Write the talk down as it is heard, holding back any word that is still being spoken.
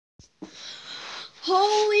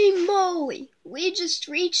Holy moly! We just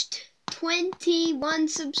reached 21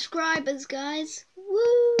 subscribers, guys.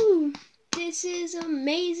 Woo! This is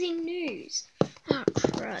amazing news. Oh,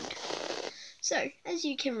 crud. So, as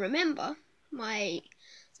you can remember, my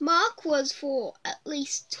mark was for at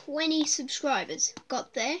least 20 subscribers.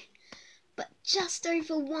 Got there, but just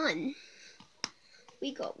over one.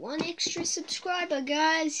 We got one extra subscriber,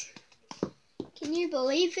 guys. Can you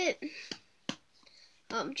believe it?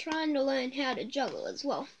 I'm trying to learn how to juggle as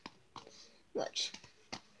well. Watch.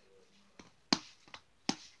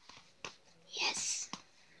 Yes,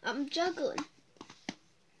 I'm juggling.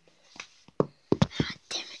 Ah,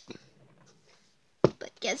 damn it.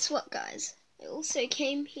 But guess what, guys? I also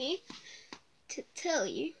came here to tell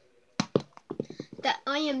you that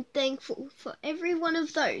I am thankful for every one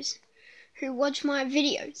of those who watch my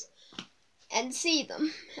videos and see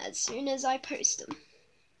them as soon as I post them.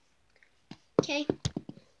 Okay?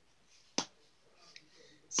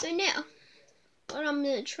 So now, what I'm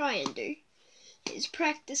going to try and do is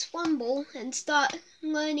practice one ball and start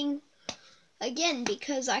learning again,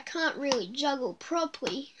 because I can't really juggle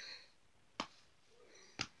properly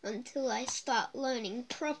until I start learning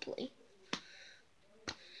properly.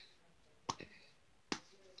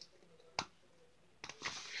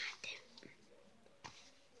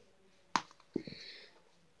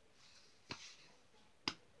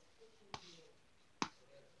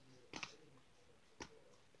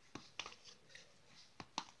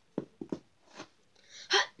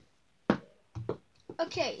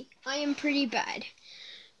 Okay, I am pretty bad,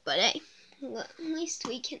 but hey, well, at least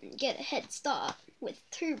we can get a head start with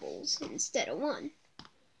 2 balls instead of 1.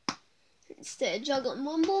 Instead of juggling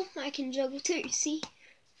 1 ball, I can juggle 2, see?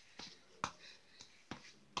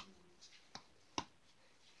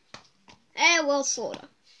 Well, sorta.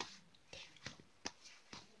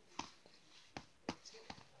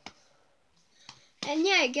 And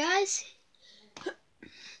yeah, guys,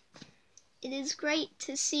 it is great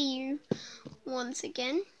to see you once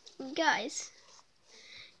again. Guys,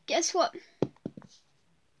 guess what?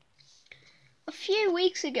 A few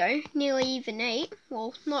weeks ago, nearly even 8,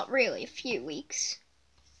 well, not really a few weeks,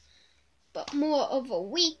 but more of a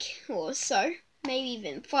week or so, maybe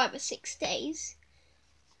even 5 or 6 days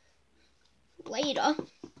later,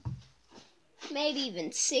 maybe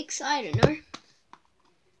even 6, I don't know.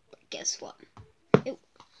 But guess what?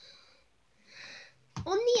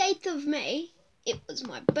 On the 8th of May, it was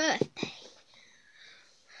my birthday.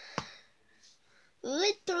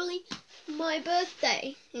 Literally my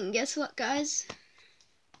birthday. And guess what, guys?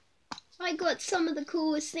 I got some of the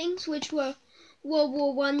coolest things, which were World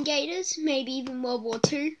War I gators, maybe even World War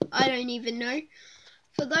II, I don't even know.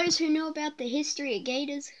 For those who know about the history of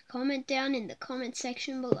gators, comment down in the comment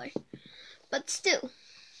section below. But still,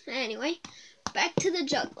 anyway, back to the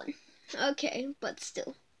juggling. Okay, but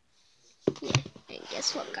still. Yeah, and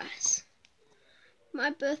guess what, guys?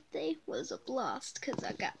 My birthday was a blast because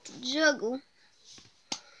I got to juggle.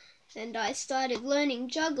 And I started learning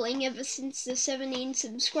juggling ever since the 17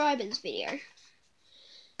 subscribers video.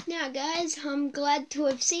 Now, guys, I'm glad to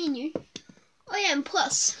have seen you. Oh yeah, and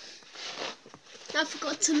plus, I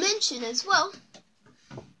forgot to mention as well,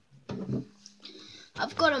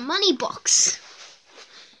 I've got a money box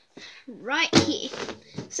right here.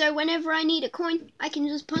 So whenever I need a coin, I can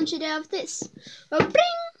just punch it out of this. Oh,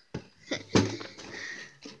 bing!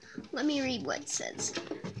 Let me read what it says.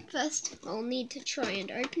 First, I'll need to try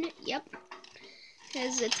and open it. Yep.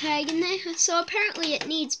 There's a tag in there. So apparently it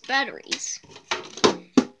needs batteries.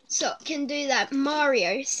 So it can do that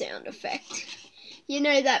Mario sound effect. You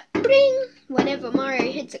know that bing whenever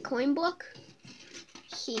Mario hits a coin block?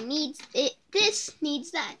 He needs it. This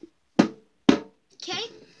needs that. Okay?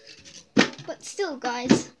 But still,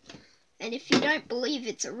 guys. And if you don't believe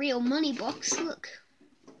it's a real money box, look.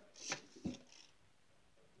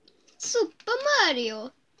 Super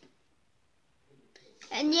Mario.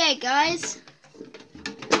 And yeah, guys,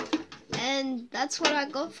 and that's what I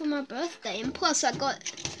got for my birthday. And plus I got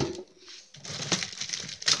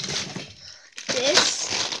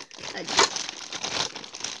this,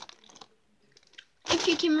 if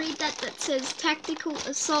you can read that, that says Tactical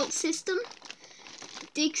Assault System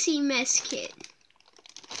Dixie Mess Kit.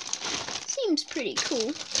 Seems pretty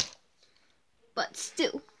cool, but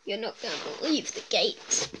still, you're not going to believe the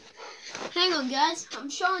gates. Hang on, guys, I'm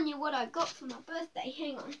showing you what I got for my birthday.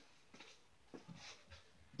 Hang on.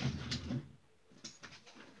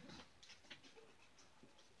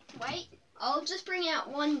 Wait, I'll just bring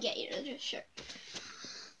out one gator to show.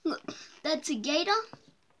 Look, that's a gator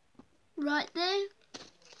right there.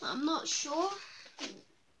 I'm not sure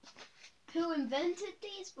who invented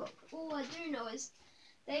these, but all I do know is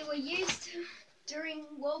They were used during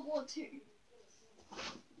World War II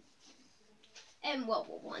and World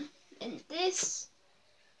War One. And this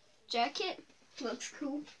jacket looks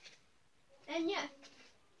cool. And yeah,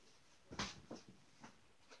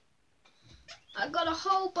 I got a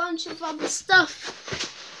whole bunch of other stuff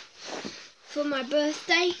for my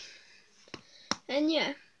birthday. And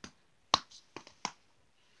yeah.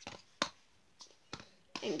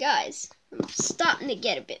 And guys, I'm starting to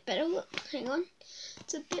get a bit better. Look, hang on.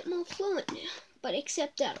 It's a bit more fluent now, but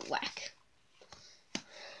except out of whack.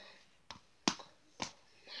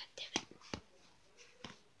 Damn it.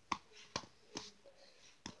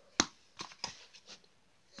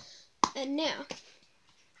 And now,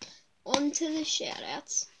 on to the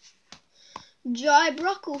shout-outs. Jai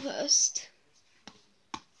Brocklehurst.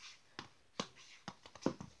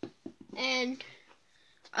 And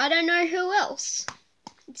I don't know who else.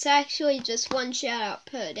 It's actually just one shout-out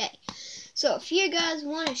per day. So if you guys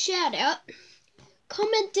want a shout-out,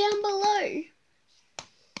 comment down below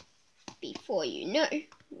before you know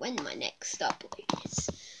when my next upload is.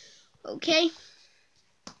 Okay?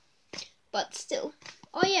 But still.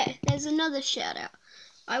 Oh yeah, there's another shout-out.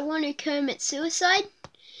 I want to Kermit Suicide.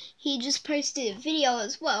 He just posted a video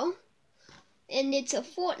as well. And it's a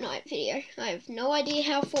Fortnite video. I have no idea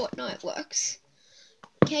how Fortnite works.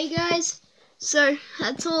 Okay guys? So,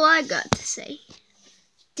 that's all I got to say.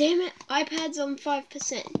 Damn it, iPad's on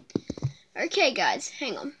 5%. Okay guys,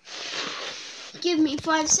 hang on. Give me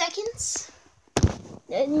 5 seconds.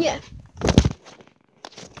 And yeah.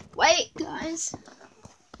 Wait guys.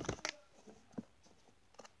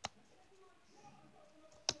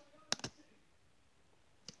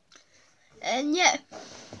 And yeah.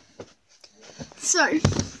 So,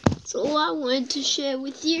 that's all I wanted to share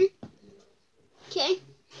with you. Okay,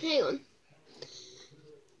 hang on.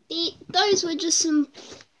 Those were just some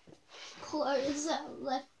clothes that were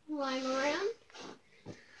left lying around.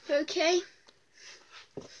 Okay?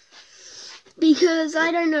 Because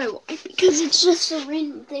I don't know why. Because it's just a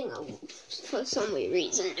random thing I for some weird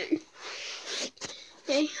reason do.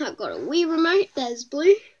 Okay, I got a Wii remote that is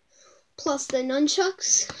blue. Plus the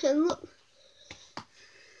nunchucks. And look.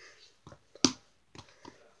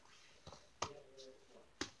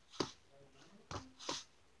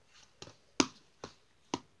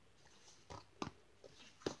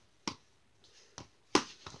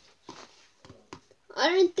 I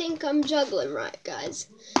don't think I'm juggling right, guys.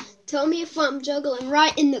 Tell me if I'm juggling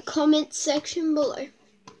right in the comments section below.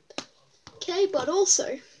 Okay, but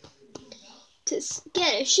also, to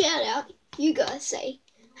get a shout out, you guys say,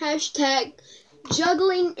 hashtag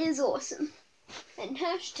juggling is awesome. And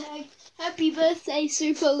hashtag happy birthday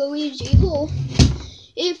Super Luigi Hall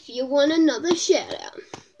if you want another shout out.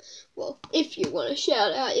 Well, if you want a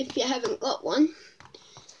shout out if you haven't got one.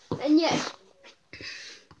 And yeah.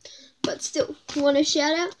 But still, if you want a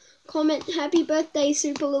shout out, comment happy birthday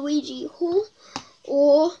Super Luigi Hall,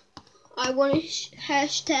 or I want to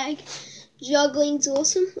hashtag juggling's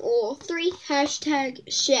awesome, or 3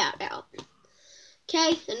 hashtag shout out.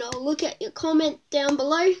 Okay, and I'll look at your comment down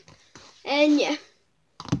below, and yeah.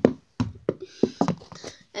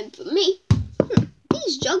 And for me,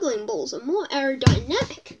 these juggling balls are more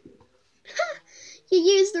aerodynamic. You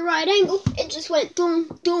use the right angle, it just went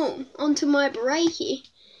doom doom onto my beret here.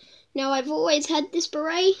 Now, I've always had this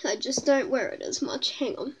beret, I just don't wear it as much.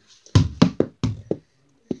 Hang on.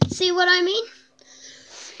 See what I mean?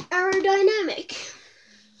 Aerodynamic.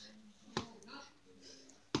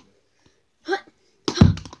 Ha!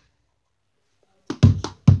 Ha!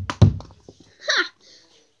 Ha!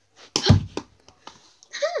 Ha!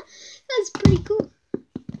 Ha! That's pretty cool.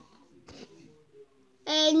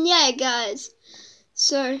 And yeah, guys.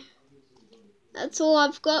 So, that's all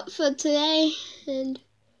I've got for today, and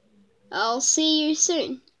I'll see you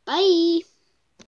soon. Bye.